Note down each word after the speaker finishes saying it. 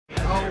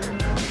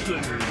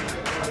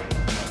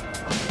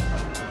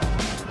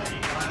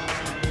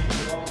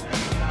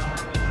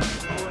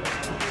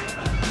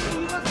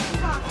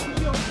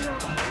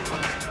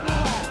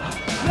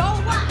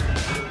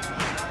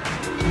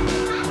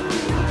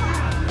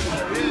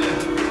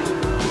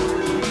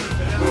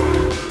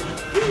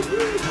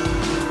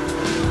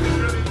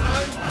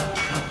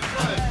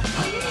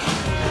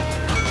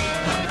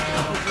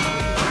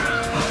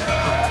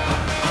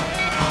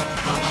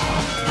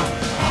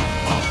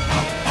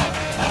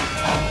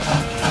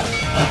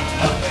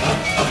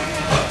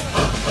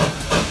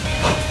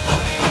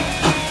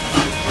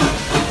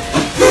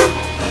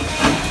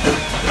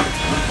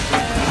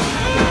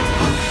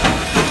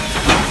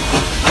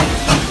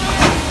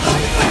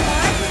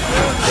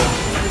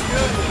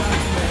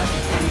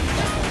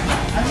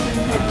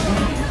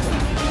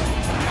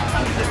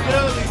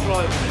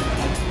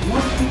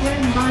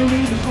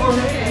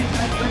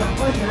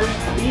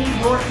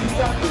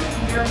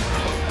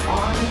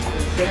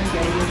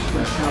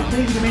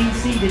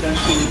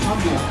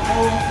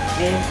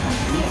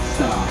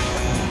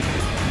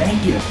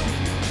Thank you.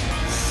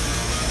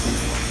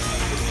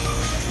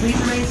 Please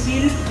remain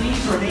seated.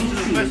 Please remain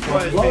seated.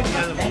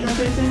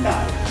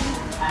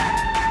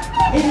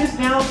 It is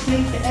now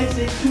safe to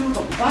exit to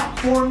the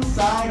platform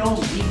side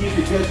only. Even if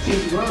you just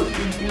change roads,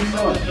 please do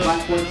so at the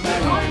platform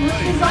side only.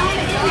 Designed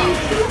a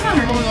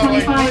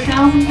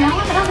 225,000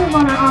 gallon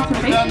underwater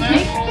observation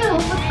tank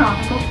filled with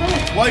tropical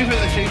fish. Wave at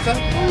the cheetah.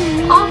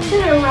 Off to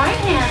the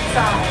right-hand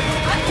side,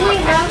 we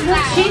have the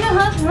Cheetah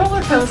Hut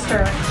roller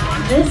coaster.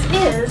 This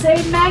is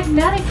a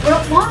magnetic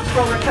launch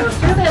roller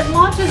coaster that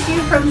launches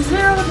you from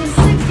 0 to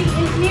 60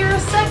 in mere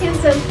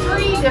seconds at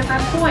 3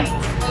 different points.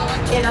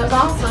 It is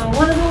also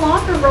one of the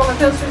longer roller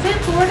coasters in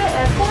Florida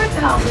at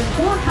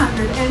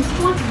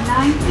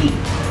 4,429 feet.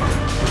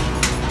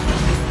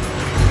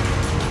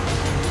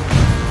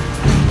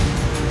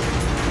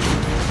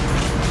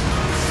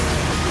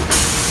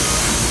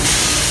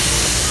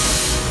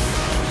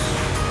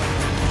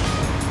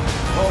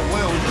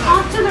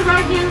 Off to the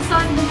right-hand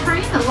side of the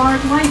train, the large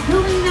white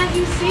building that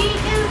you see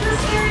is the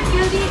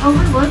Serengeti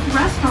Overlook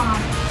Restaurant.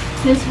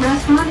 This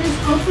restaurant is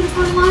open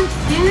for lunch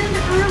and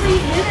early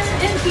dinner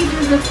and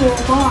features a full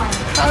bar.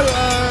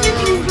 You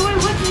can enjoy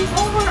looking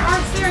over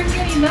our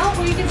Serengeti Belt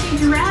where you can see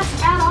giraffes,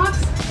 adults,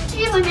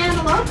 eland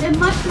antelope, and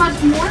much,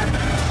 much more.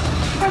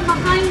 From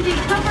behind the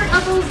comfort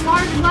of those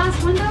large glass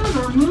windows,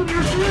 or move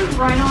your food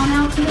right on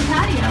out to the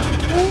patio.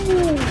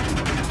 Ooh.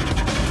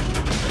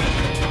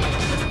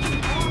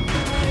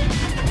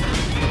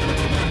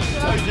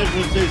 No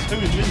differences. Who's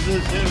been to the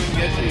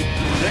Serengeti?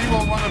 Does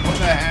anyone want to put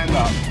their hand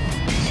up?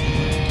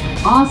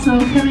 Also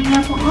coming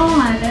up on the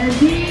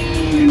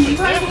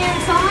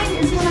right-hand side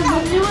is one of the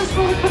newest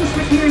roller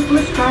coasters here at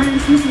Busch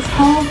Gardens. This is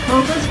called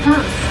Cobra's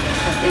Curse.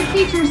 It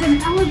features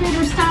an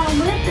elevator-style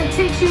lift that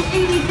takes you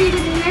 80 feet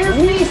in the air,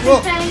 face to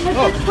face with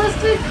the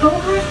Twisted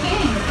Cobra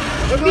King.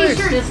 Be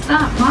sure to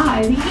stop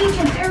by the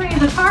ancient area of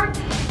the park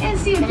and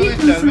see if you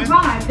can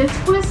survive the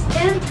twists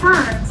and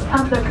turns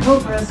of the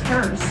Cobra's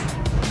Curse.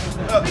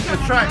 Look, the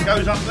track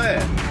goes up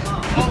there.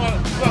 Oh,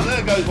 well,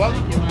 there goes one.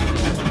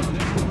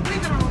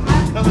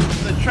 So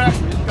the track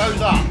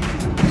goes up.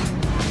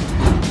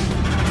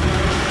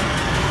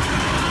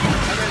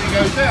 And then it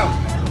goes down.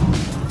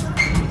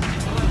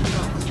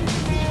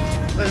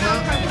 There's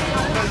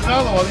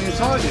another one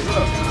inside it,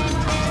 look.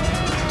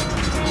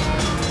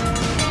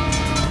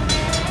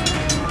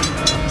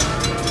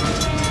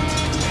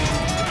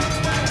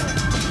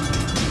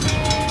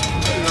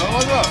 There's another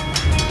one, look.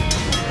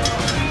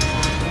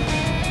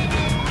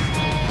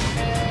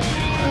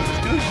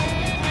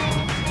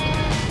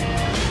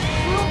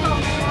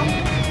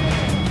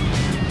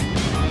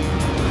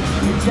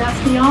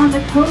 Just beyond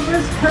the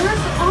Cobra's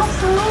Curse,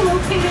 also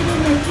located in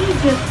the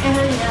Egypt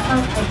area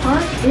of the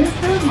park, is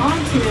the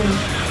Montu.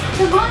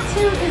 The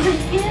Montu is an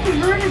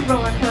inverted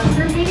roller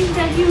coaster, meaning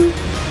that you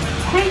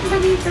hang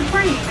beneath the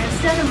frame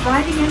instead of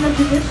riding in the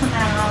tradition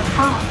manner on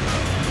top.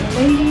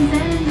 Ladies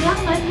and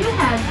gentlemen, you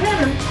had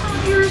better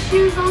tie your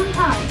shoes on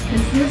tight,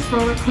 because this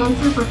roller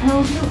coaster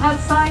propels you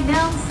upside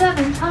down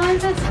 7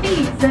 times at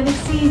speeds that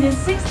exceed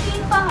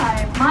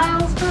 65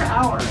 miles per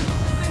hour.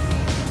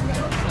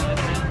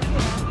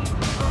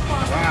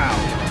 Wow.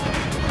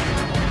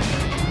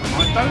 I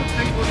don't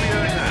think we'll be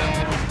doing that.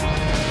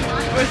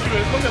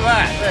 Look at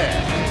that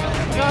there.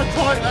 Look how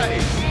tight that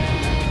is.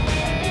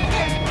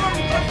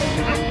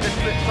 This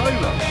flips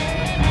over.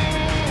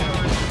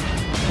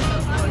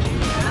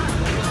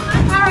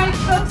 Alright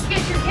folks,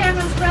 get your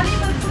cameras ready,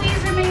 but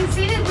please remain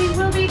seated. We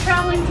will be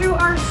traveling through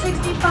our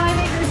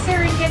 65-acre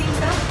Serengeti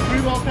Belt.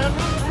 Three-wall camera?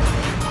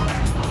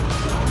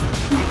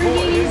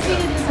 Remaining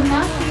seated is a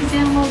must. These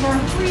animals are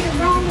free to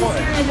roam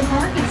this area of the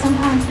park, and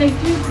sometimes they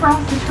do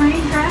cross the train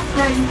tracks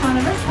right in front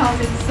of us,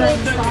 causing sudden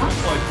stops.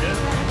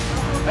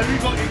 Have you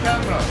got your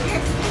camera?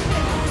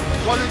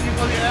 Why don't you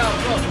put it out?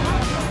 Look.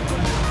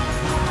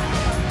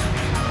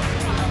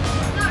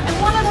 And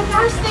one of the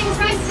first things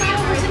we see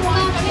over to the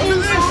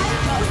left-hand side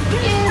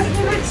is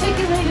the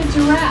reticulated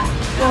giraffe.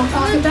 We'll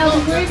talk about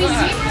the gravy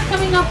zebra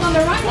coming up on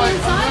the right-hand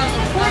side,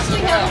 and of course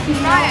we have the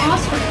female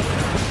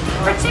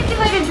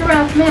Reticulated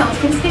giraffe males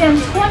can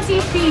stand 20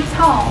 feet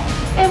tall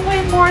and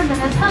weigh more than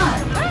a ton.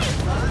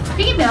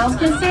 Females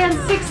can stand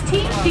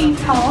 16 feet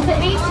tall to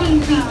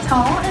 18 feet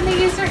tall, and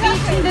they use their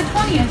 18 to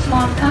 20 inch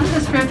long tongue to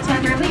strip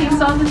tender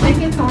leaves on the thick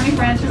and thorny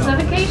branches of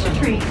acacia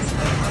trees.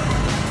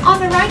 On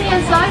the right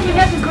hand side, we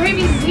have the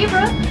gravy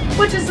zebra,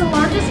 which is the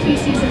largest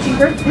species of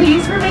zebra.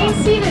 Please remain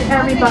seated,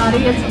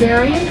 everybody. It's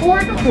very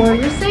important for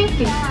your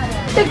safety.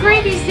 The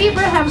gravy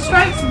zebra have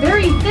stripes,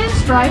 very thin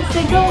stripes.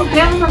 They go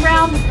down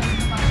around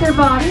their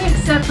body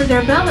except for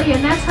their belly,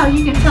 and that's how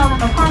you can tell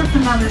them apart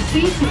from other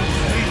species.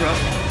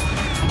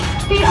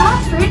 The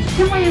ostrich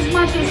can weigh as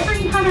much as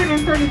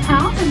 330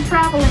 pounds and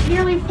travel at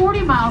nearly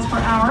 40 miles per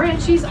hour,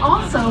 and she's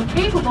also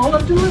capable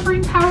of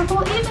delivering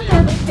powerful, even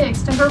deadly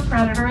kicks to her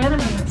predator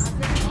enemies.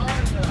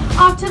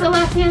 Off to the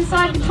left-hand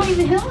side between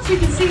the hills, you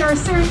can see our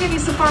Serengeti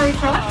Safari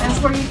truck. That's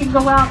where you can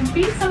go out and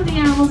feed some of the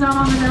animals out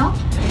on the hill.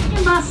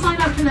 You must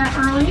sign up for that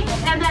early,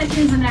 and that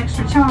is an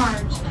extra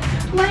charge.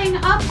 Laying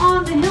up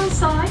on the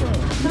hillside,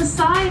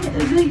 beside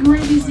the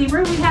gravy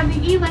zebra, we have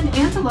the eland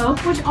antelope,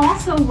 which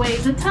also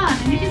weighs a ton.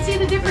 And you can see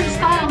the different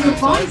styles of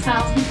body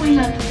styles between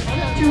the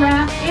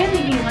giraffe and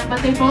the eland,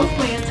 but they both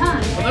weigh a ton.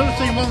 I've never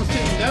seen one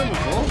sitting down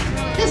before.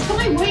 This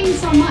boy weighing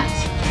so much.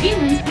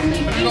 Elands can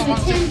leap 8 to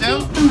 10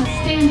 feet from a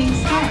standing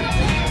start.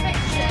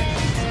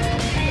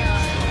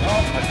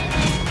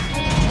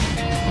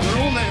 They're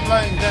all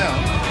laying down.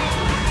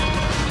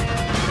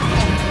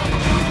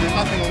 There's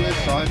nothing on this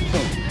side at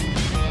all.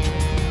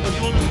 Do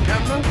you want the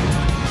camera?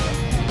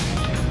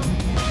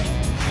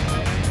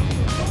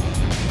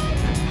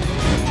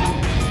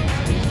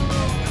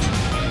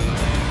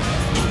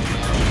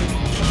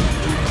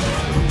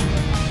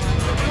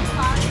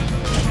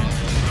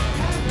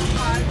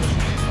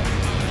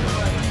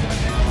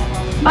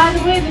 By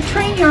the way, the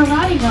train you're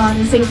riding on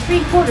is a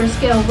 3/4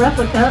 scale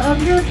replica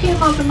of European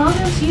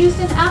locomotives used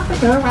in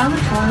Africa around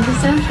the turn of the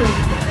century.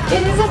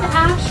 It is an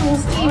actual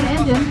steam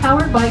engine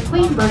powered by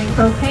clean burning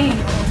propane.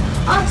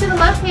 Off to the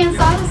left-hand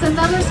side is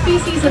another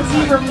species of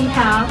zebra we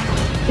have.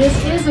 This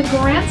is a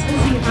Grant's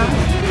zebra.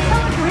 You can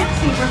tell a Grant's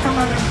zebra from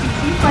other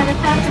species by the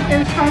fact that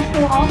their stripes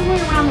go all the way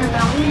around their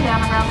belly and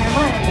down around their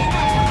legs.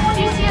 When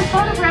you see a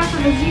photograph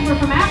of a zebra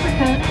from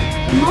Africa,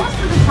 most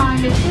of the time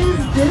it is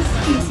this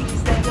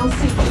species that you'll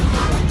see.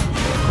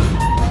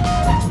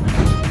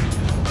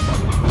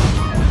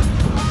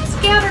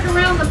 Scattered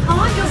around the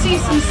pond, you'll see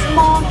some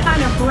small,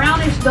 kind of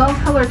brownish,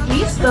 dull-colored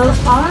geese. Those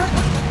are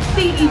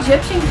the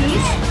Egyptian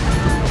geese.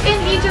 In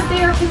Egypt,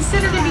 they are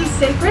considered to be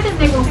sacred, and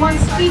they were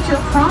once featured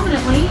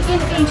prominently in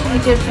ancient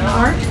Egyptian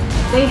art.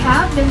 They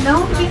have been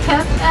known to be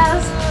kept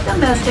as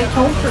domestic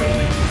poultry.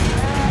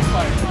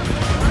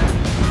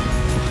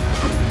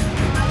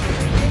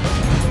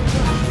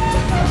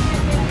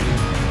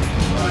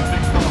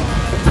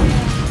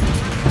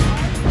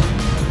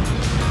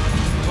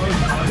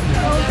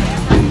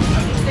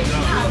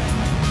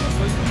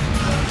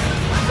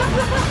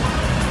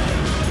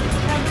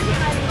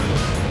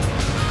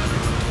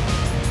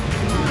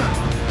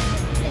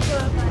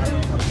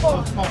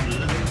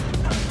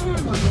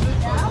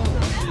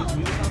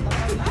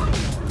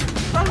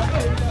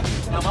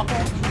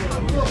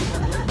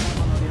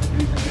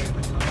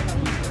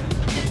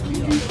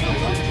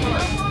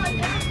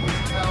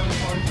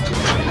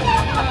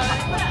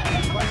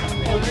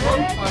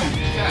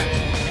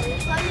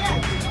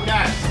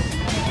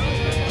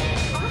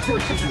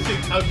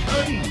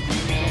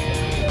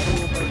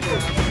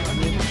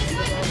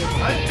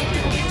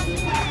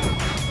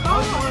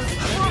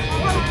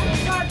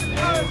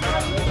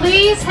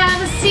 Please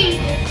have a seat.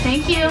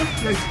 Thank you.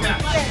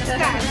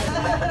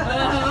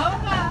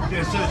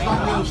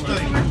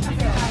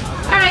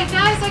 Alright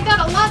guys, I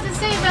got a lot to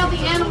say about the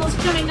animals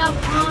coming up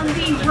on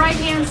the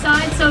right-hand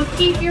side, so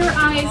keep your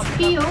eyes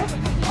peeled.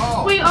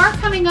 We are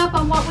coming up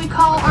on what we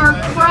call our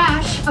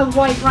crash of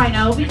white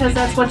rhino, because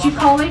that's what you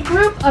call a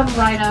group of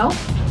rhino,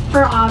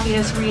 for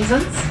obvious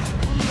reasons.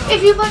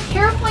 If you look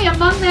carefully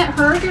among that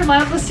herd, you're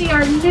liable to see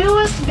our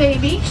newest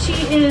baby. She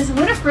is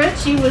Winifred.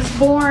 She was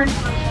born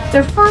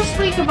the first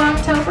week of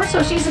October,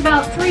 so she's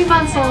about 3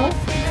 months old.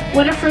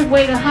 Winifred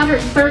weighed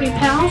 130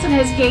 pounds and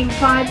has gained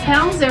 5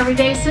 pounds every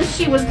day since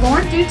she was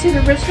born due to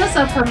the richness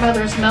of her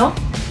mother's milk.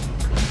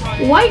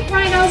 White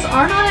rhinos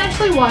are not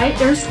actually white,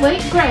 they're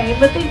slate gray,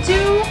 but they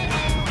do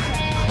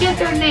get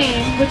their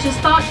name, which is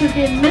thought to have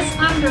been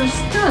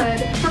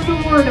misunderstood from the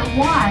word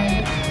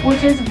wide,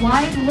 which is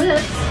wide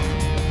lips,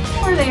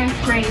 where they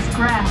graze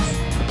grass.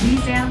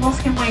 These animals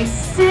can weigh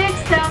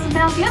 6,000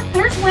 pounds. Yep,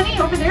 there's Winnie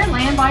over there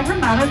laying by her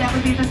mother. That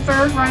would be the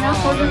third rhino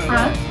toward the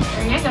front.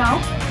 There you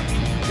go.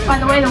 By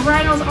the way, the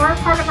rhinos are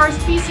part of our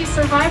species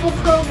survival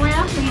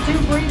program. We do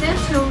breed in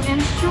to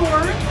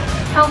ensure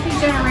healthy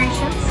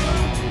generations.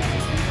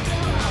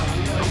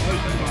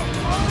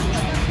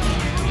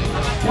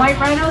 White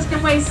rhinos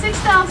can weigh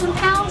 6,000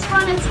 pounds,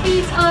 run at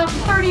speeds of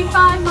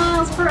 35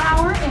 miles per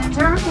hour, and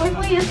turn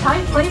quickly in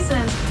tight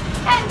places.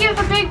 And give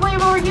a big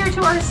wave over here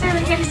to our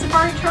Serengeti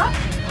Safari truck.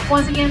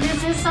 Once again,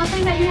 this is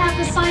something that you have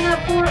to sign up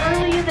for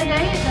early in the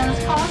day. It does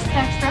cost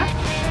extra.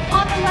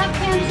 On the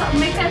left-hand side,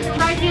 make that the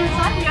right-hand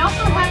side, we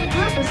also have a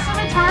group of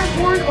scimitar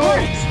horned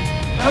oryx.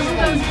 Those are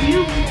those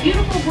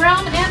beautiful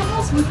brown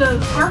animals with the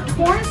arched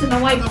horns and the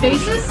white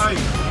faces.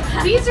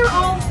 These are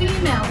all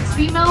females.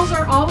 Females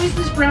are always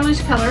this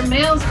brownish color.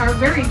 Males are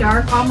very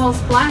dark,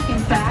 almost black in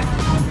fact.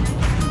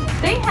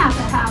 They have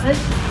a habit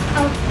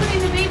of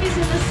putting the babies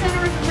in the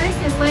center of the ring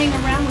and laying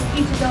around with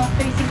each adult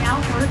facing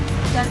outward.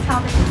 That's how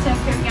they protect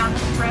their young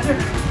from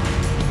predators.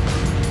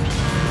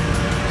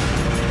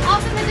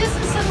 Off in the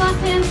distance to the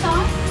left-hand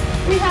side,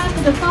 we have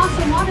the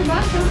fossil water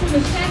buck. Those are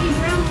the shaggy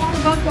brown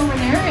water buck over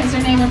there. As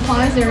their name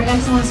implies, they're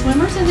excellent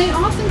swimmers, and they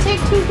often take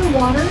to the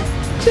water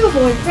to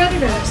avoid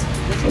predators.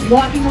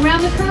 Walking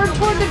around the curve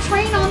toward the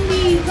train on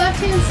the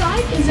left-hand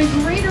side is a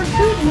greater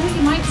kudu.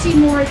 You might see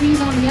more of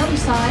these on the other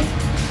side.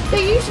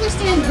 They usually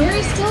stand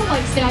very still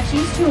like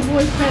statues to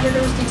avoid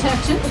predators'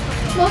 detection.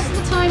 Most of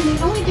the time,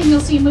 the only thing you'll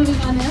see moving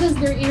on them is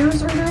their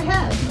ears or their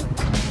head.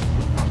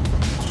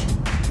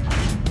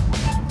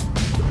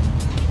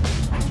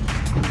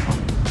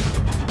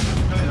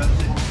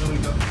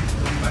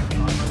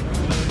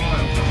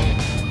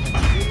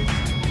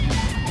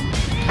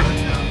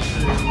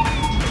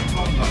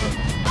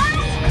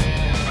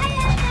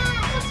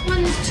 This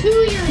one is 2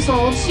 years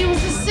old. She was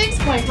the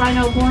 6th white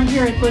rhino born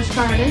here at Busch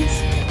Gardens.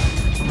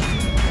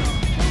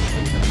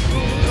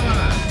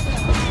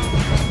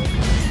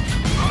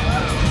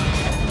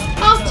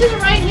 To the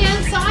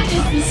right-hand side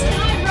is the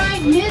Sky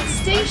Ride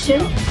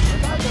Mid-Station.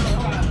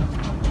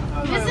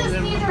 This is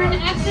neither an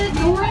exit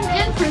nor an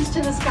entrance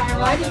to the Sky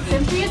Ride. It's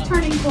simply a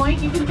turning point.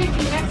 You can pick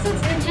the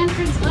exits and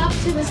entrance up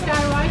to the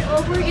Sky Ride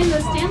over in the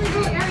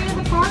Stanleyville area of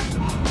the park,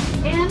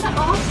 and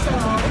also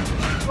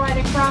right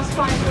across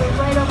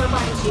right over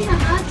by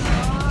Cheetah Hut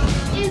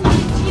in the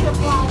Cheetah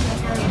Plaza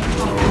area of the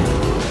park.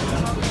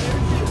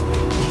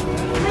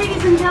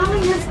 Ladies and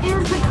gentlemen, this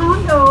is the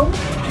Congo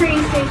train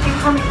station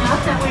coming up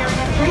that we are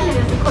entering. It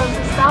is the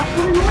closest stop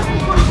to the northern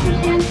portion of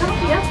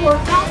Pantopia for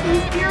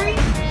Falcon's Fury,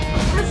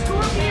 the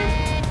Scorpion,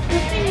 the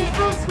Phoenix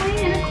Boat Swing,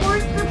 and of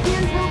course the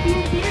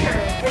Pantopia Theater.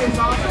 It is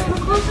also the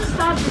closest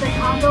stop to the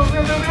Congo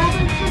River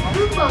Rapids, the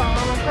Kuba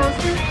roller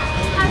coaster,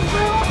 as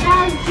well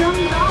as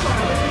Jungala,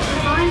 which is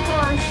designed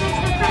for our 6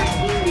 to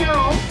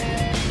 13-year-olds,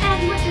 and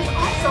which is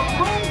also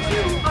home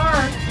to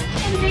our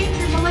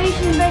endangered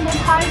Malaysian Bengal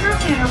tigers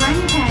and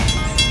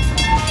orangutans.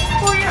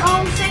 For your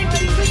own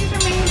safety, please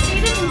remain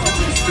seated until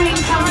this train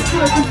comes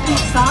to a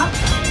complete stop.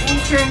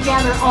 Ensure and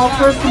gather all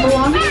personal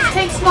belongings.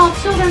 Take small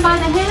children by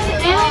the hand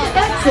and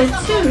exit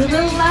to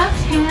the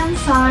left-hand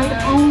side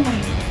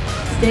only.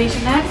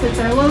 Station exits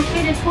are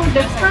located toward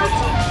the front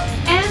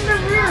and the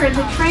rear of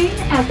the train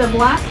at the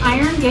black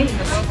iron gates.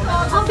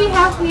 On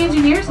behalf of the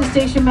engineers, the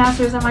station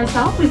masters, and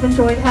myself, we've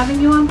enjoyed having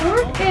you on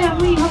board,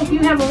 and we hope you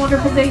have a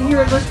wonderful day here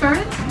at Busch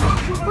Gardens.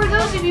 For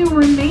those of you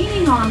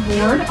remaining on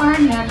board, our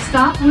next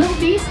stop will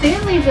be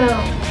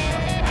Stanleyville.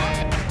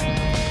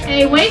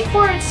 Hey, wait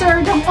for it,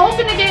 sir. Don't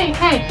open the gate.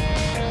 Hey,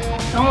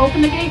 don't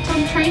open the gate till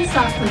the train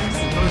stops, please.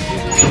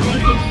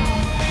 Thank you.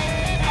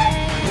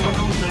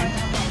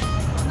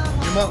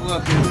 You might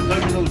work in the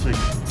local naughty.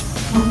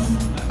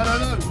 I don't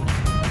know.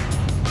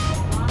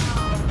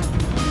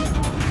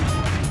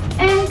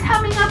 And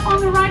coming up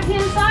on the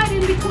right-hand side,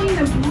 in between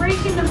the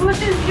break in the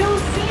bushes,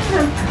 you'll see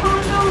the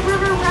Congo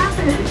River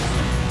Rapids.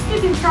 You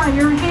can try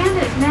your hand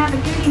at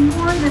navigating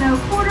more than a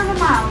quarter of a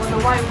mile of the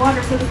white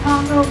waters of the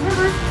Congo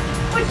River,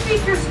 which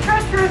features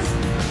treacherous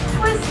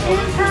twists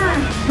and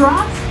turns,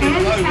 drops,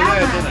 and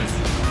caverns.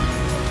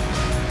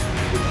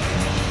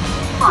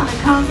 On the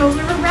Congo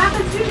River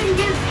Rapids, you can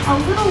get a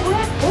little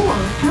wet or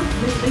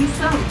completely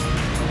soaked.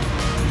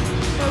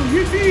 Oh,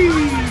 yippee!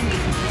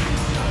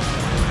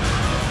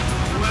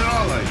 Where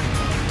are they?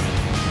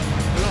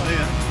 They're not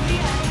here.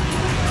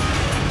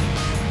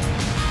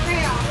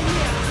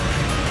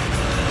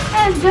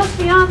 And just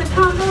beyond the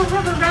Congo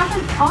River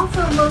Rapids,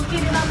 also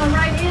located on the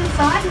right-hand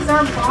side, is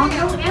our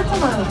bongo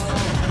antelopes.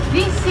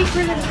 These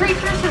secretive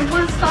creatures were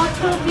once thought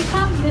to have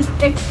become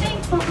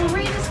extinct but were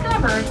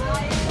rediscovered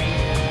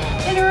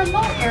in a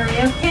remote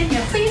area of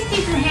Kenya. Please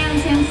keep your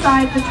hands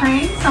inside the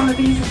train. Some of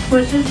these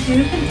bushes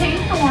do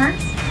contain thorns.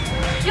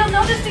 You'll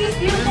notice these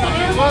beautiful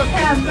animals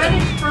have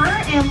reddish fur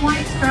and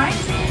white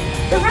stripes.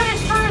 The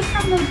reddish fur is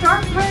from the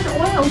dark red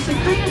oil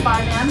secreted by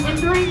them, and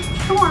during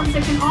storms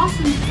it can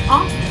often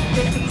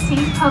be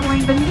seen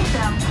puddling beneath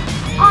them.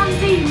 On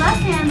the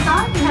left-hand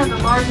side, we have the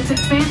largest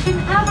expansion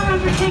ever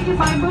undertaken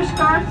by Busch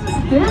Gardens.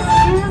 This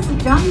is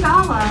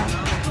Jungala.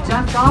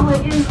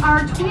 Jungala is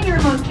our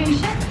tweener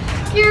location,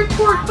 geared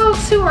toward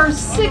folks who are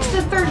 6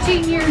 to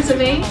 13 years of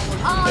age.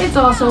 It's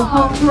also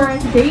home to our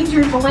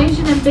endangered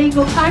Malaysian and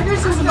Bengal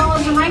tigers, as well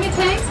as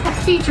orangutans.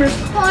 It features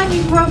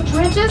climbing rope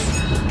bridges,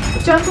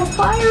 jungle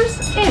flyers,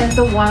 and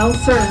the wild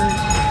surge.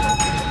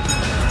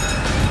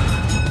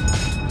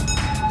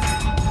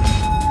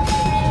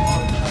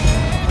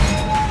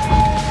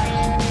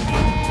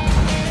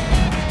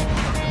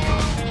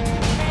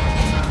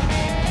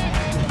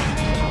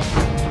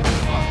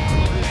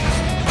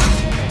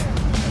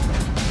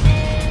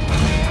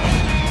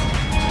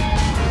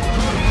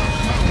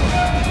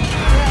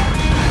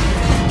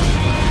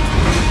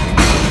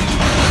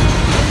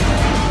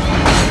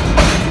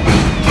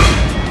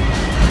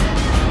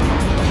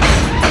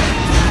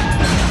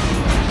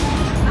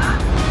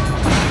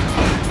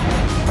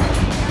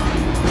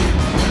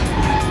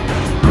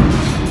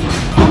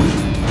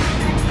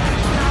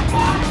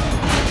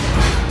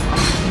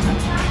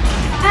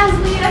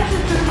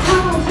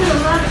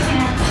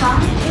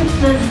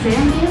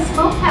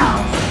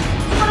 Smokehouse.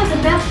 It's one of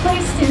the best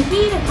places to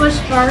eat at Busch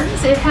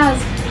Gardens. It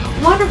has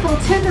wonderful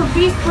tender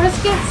beef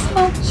brisket,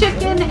 smoked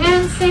chicken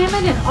and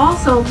salmon, and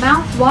also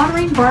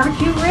mouth-watering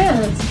barbecue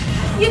ribs.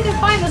 You can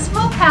find the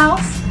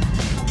Smokehouse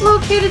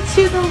located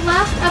to the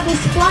left of the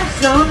splash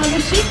zone of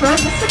the SheiKra,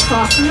 just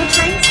across from the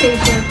train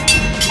station.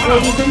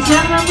 Ladies and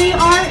gentlemen, we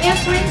are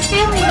entering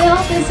Stanleyville.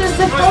 This is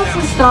the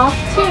closest stop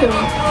to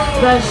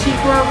the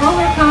SheiKra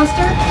roller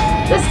coaster,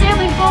 the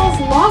Stanley Falls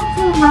log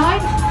flume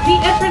ride, the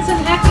entrance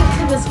and exit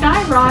to the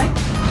Sky Ride,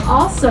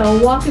 also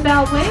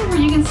Walkabout Way, where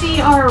you can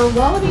see our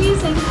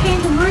wallabies and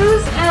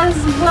kangaroos, as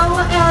well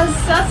as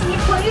Sesame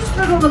Place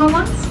for the little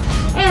ones,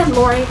 and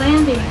Lorry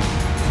Landing.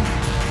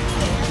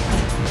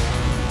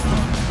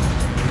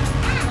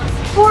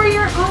 For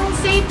your own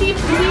safety,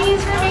 please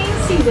remain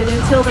seated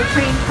until the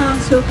train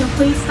comes to a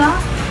complete stop.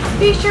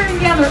 Be sure and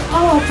gather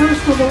all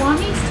personal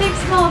belongings, take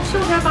small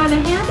children by the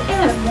hand,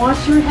 and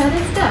watch your head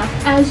and step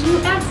as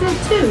you exit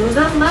to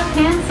the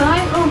left-hand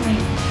side only.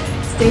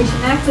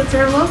 Station exits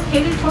are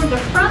located toward the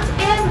front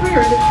and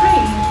rear of the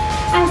train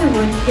at the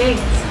wooden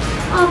gates.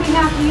 On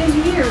behalf of the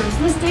engineers,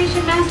 the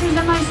station masters,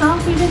 and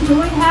myself, we've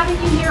enjoyed having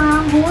you here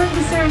on board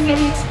the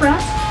Serengeti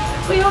Express.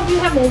 We hope you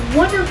have a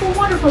wonderful,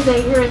 wonderful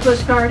day here at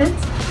Busch Gardens.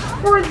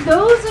 For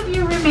those of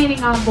you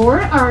remaining on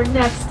board, our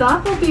next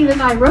stop will be the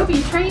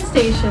Nairobi train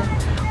station.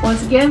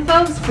 Once again,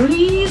 folks,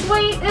 please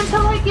wait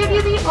until I give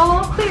you the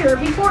all clear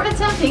before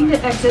attempting to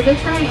exit the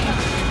train.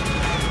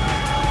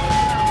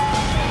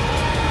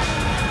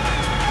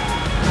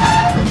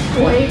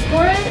 Wait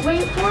for it,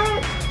 wait for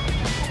it.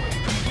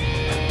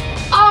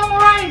 All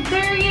right,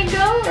 there you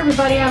go.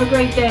 Everybody have a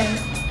great day.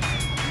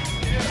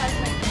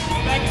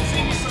 Back and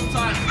see me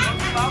sometime.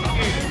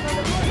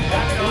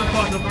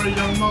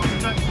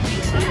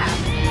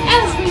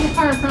 As we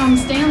depart from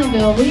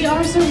Stanleyville, we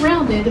are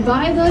surrounded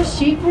by the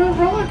SheiKra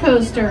roller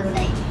coaster.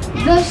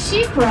 The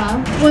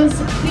SheiKra was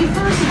the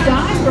first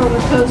dive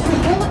roller coaster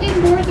built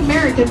in North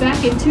America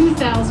back in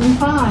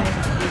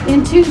 2005.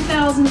 In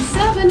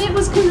 2007, it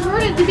was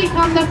converted to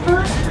become the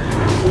first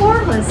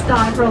floorless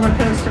dive roller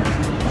coaster.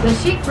 The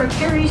SheiKra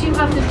carries you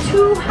up to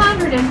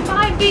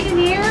 205 feet in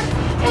the air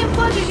and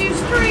plunges you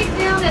straight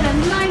down at a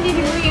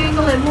 90-degree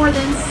angle at more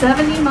than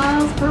 70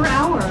 miles per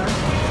hour.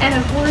 And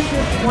of course,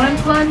 if one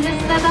plunge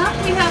isn't enough,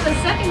 we have a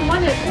second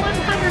one at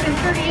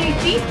 138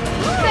 feet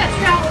that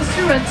travels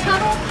through a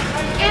tunnel,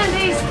 and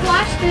a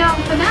splashdown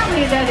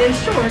finale that is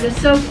sure to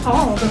soak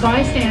all the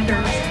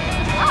bystanders.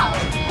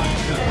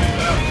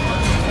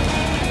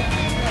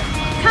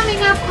 Coming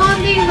up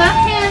on the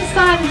left-hand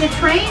side of the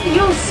train,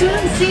 you'll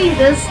soon see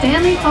the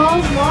Stanley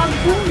Falls log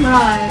flume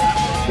ride.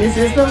 This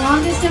is the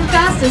longest and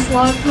fastest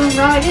log flume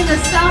ride in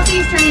the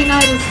southeastern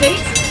United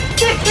States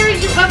that carries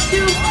you up to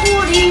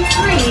 43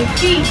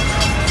 feet.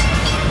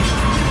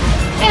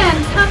 And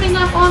coming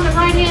up on the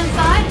right-hand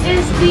side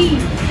is the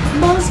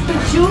most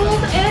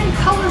bejeweled and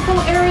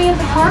colorful area of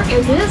the park,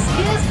 and this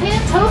is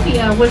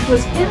Pantopia, which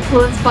was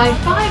influenced by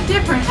 5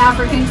 different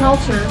African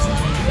cultures.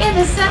 In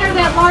the center,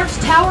 that large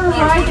tower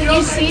ride that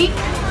you see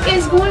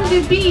is going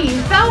to be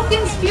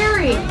Falcon's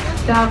Fury.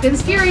 Falcon's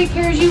Fury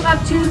carries you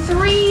up to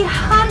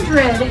 335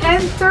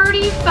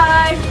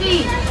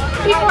 feet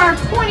before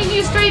pointing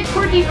you straight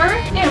toward the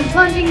earth and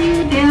plunging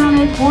you down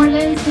at more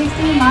than 60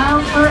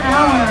 miles per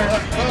hour.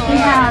 We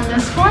have the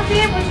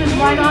Scorpion, which is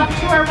right off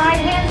to our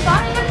right-hand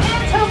side of the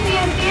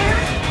Pantopia Theater.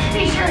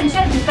 Be sure and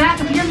check the back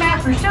of your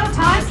map for show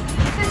times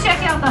to check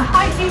out the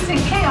hijinks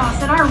and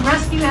chaos that our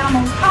rescue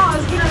animals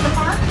cause here at the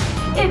park.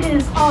 It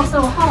is also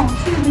home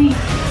to the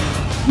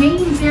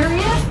games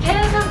area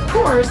and, of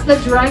course, the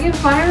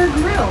Dragonfire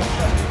Grill.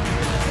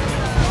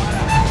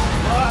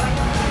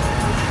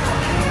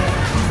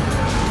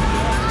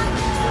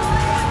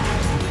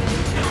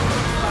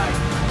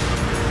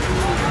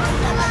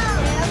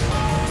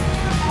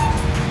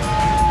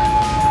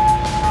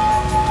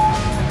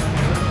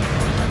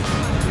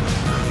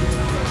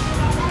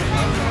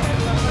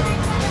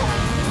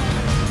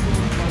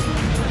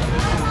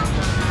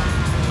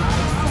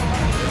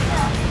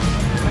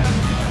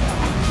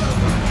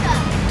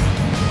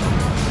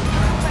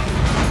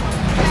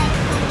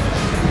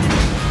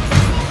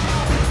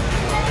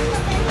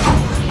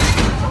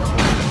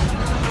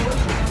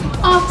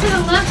 To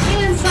the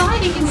left-hand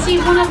side, you can see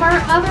one of our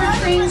other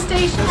train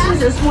stations.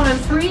 This is one of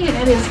 3, and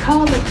it is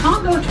called the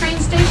Congo train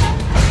station,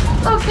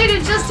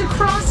 located just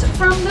across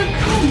from the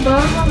Kumba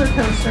roller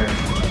coaster.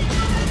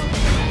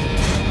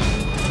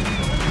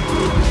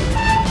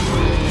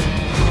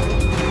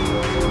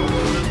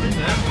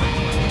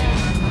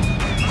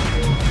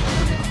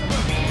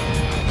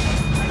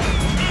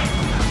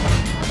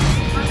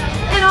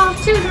 And off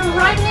to the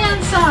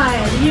right-hand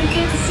side, you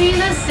can see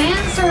the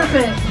Sand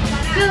Serpent,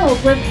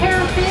 filled with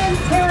hairpin,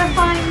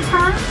 terrifying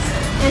turns.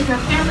 It's a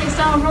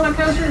family-style roller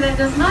coaster that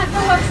does not go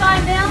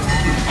upside down.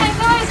 And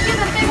guys, give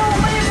a big old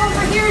wave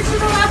over here to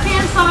the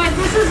left-hand side.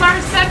 This is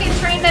our second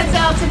train that's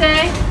out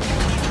today.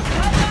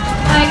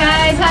 Hi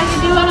guys, how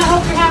you doing? I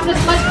hope you're having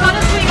as much fun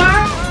as we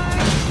are.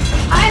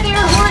 Hi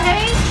there,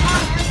 Jorge.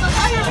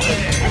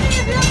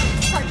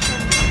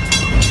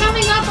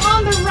 Coming up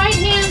on the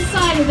right-hand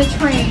side of the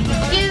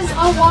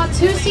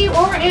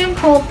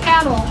culled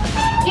cattle.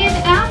 In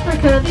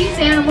Africa, these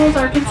animals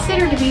are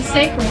considered to be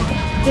sacred.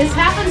 This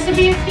happens to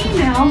be a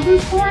female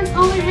whose horns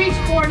only reach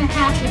 4.5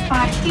 to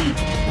 5 feet.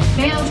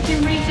 Males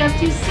can reach up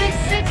to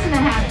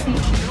 6.5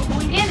 feet.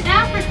 In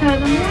Africa,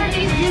 the more of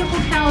these beautiful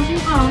cows you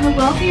own, the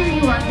wealthier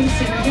you are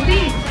considered to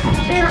be.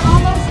 They are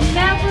almost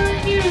never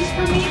used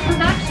for meat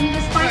production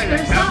despite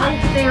their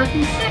size. They are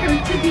considered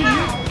to be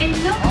a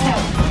milk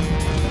cow.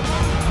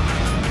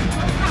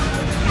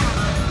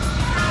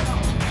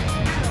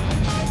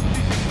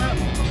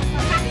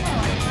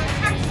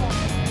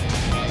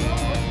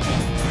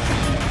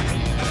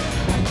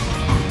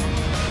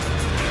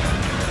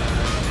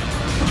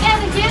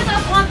 Again,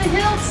 up on the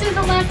hill to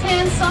the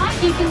left-hand side,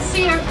 you can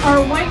see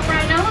our white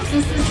rhinos.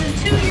 This is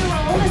a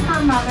 2-year-old and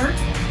her mother.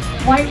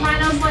 White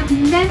rhinos, like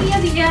many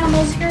of the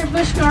animals here at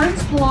Busch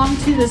Gardens, belong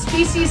to the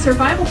Species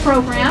Survival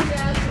Program.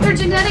 They're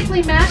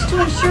genetically matched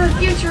to ensure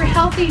future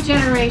healthy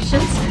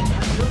generations.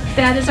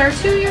 That is our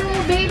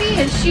 2-year-old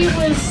baby, and she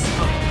was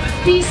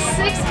the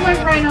 6th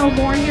white rhino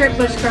born here at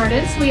Busch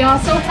Gardens. We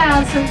also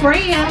have some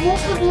gray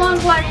animals with long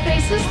black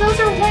faces. Those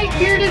are white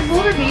bearded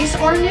wildebeest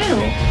or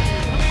new.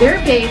 Their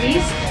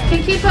babies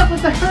can keep up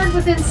with the herd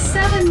within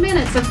 7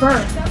 minutes of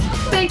birth.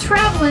 They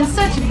travel in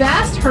such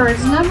vast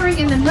herds, numbering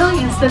in the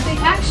millions, that they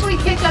actually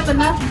kick up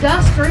enough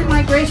dust during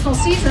migrational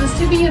seasons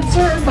to be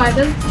observed by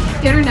the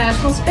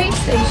International Space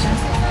Station.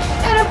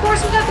 And of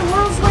course, we've got the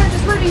world's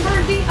largest living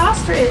bird, the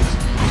ostrich.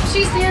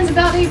 She stands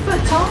about 8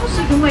 foot tall.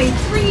 She can weigh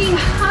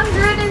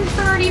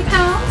 330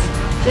 pounds.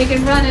 They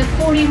can run at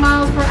 40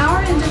 miles per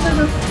hour and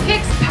deliver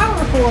kicks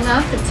powerful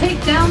enough to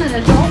take down an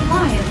adult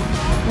lion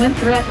when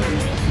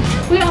threatened.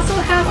 We also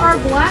have our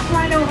black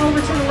rhino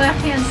over to the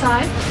left-hand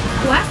side.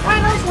 Black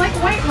rhinos, like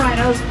white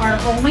rhinos, are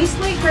only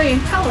slate gray in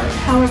color.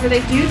 However,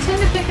 they do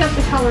tend to pick up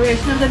the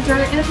coloration of the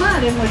dirt and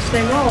mud in which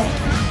they roll.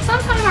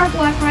 Sometimes our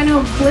black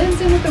rhino blends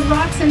in with the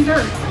rocks and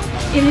dirt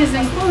in his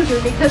enclosure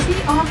because he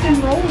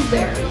often rolls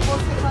there.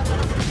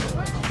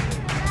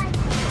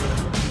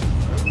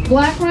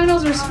 Black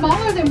rhinos are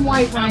smaller than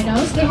white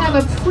rhinos. They have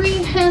a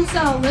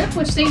prehensile lip,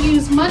 which they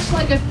use much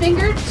like a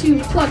finger to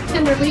pluck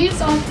tender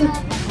leaves off the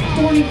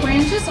thorny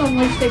branches on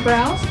which they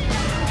browse.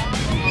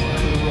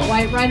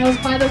 White rhinos,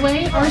 by the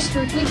way, are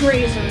strictly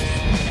grazers.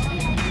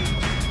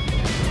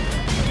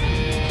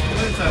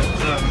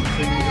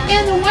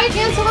 And the white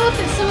antelope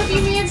that some of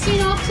you may have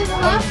seen off to the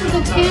left with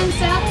the tan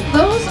saddle,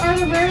 those are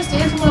the rarest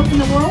antelope in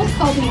the world,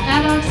 called the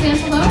addox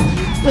antelope,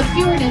 with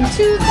fewer than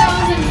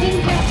 2,000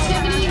 in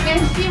captivity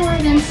and fewer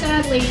than,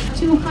 sadly,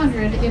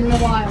 200 in the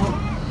wild.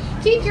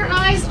 Keep your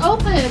eyes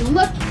open.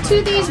 Look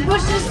to these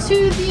bushes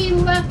to the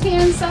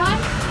left-hand side,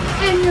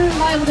 and you're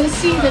liable to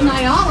see the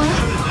Nyala.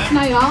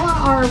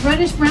 Nyala are a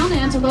reddish-brown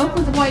antelope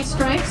with white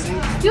stripes.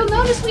 You'll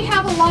notice we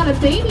have a lot of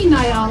baby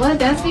Nyala.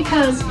 That's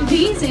because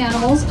these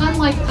animals,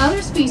 unlike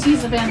other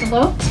species of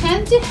antelope,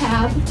 tend to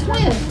have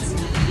twins.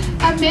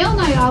 A male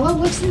Nyala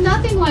looks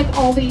nothing like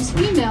all these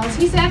females.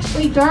 He's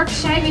actually dark,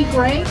 shaggy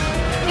gray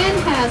and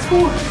has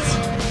horns.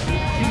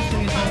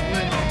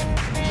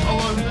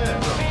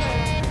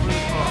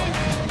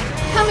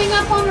 Coming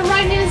up on the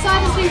right-hand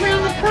side as we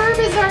round the curve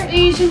is our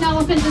Asian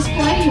elephant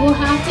display. You will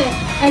have to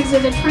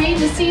exit a train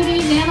to see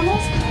these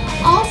animals.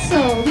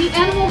 Also, the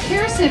Animal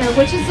Care Center,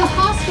 which is the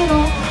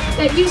hospital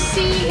that you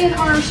see in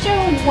our show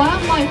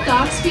Wildlife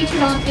Docs,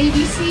 featured on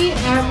ABC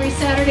every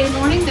Saturday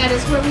morning. That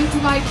is where we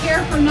provide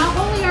care for not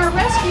only our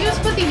rescues,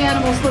 but the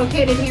animals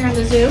located here in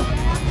the zoo.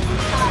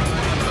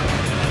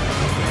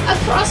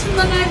 Across from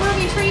the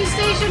Nairobi train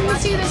station, we'll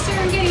see the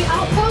Serengeti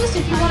Outpost.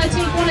 If you want to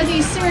take one of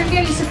these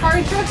Serengeti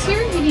safari trucks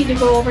here, you need to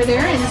go over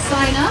there and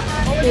sign up.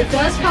 It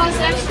does cost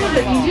extra,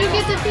 but you do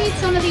get to feed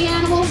some of the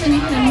animals and you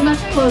get a much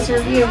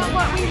closer view.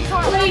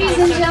 Ladies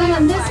and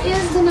gentlemen, this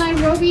is the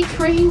Nairobi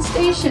train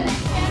station.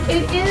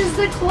 It is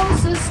the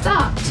closest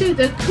stop to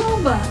the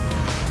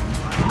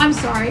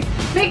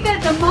make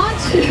that the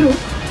Montu,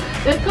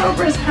 the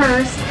Cobra's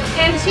Curse,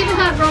 and Cheetah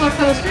Hunt roller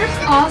coasters.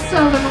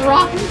 Also the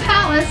Moroccan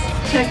Palace.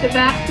 Check the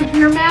back of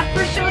your map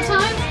for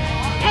showtime.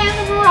 And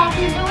the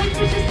Moroccan Village,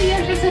 which is the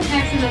entrance and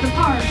exit of the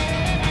park.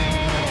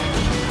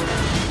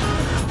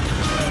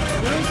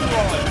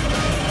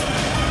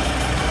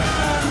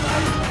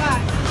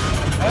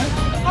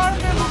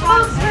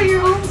 Folks, for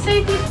your own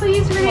safety,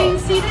 please remain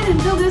seated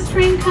until this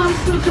train comes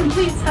to a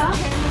complete stop.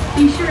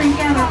 Be sure and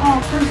gather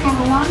all personal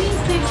belongings,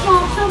 take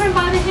small children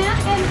by the hand,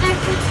 and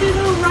exit to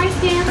the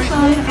right-hand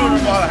side on the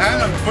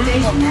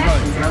station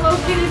exits are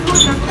located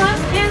towards the front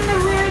and the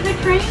rear of the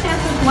train at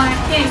the black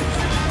gates.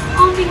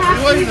 On behalf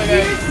of the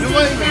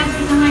students,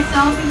 masters, and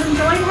myself, we've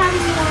enjoyed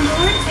having you on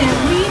board, and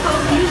we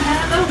hope you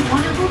have a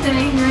wonderful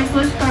day here at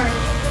Busch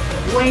Gardens.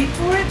 Wait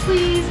for it,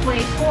 please.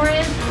 Wait for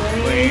it.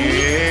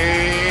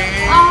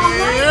 Wait. All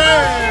right,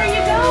 there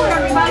you go.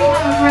 Everybody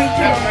have a great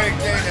day. Have a great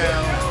day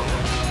now.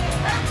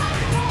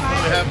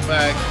 Have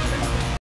back.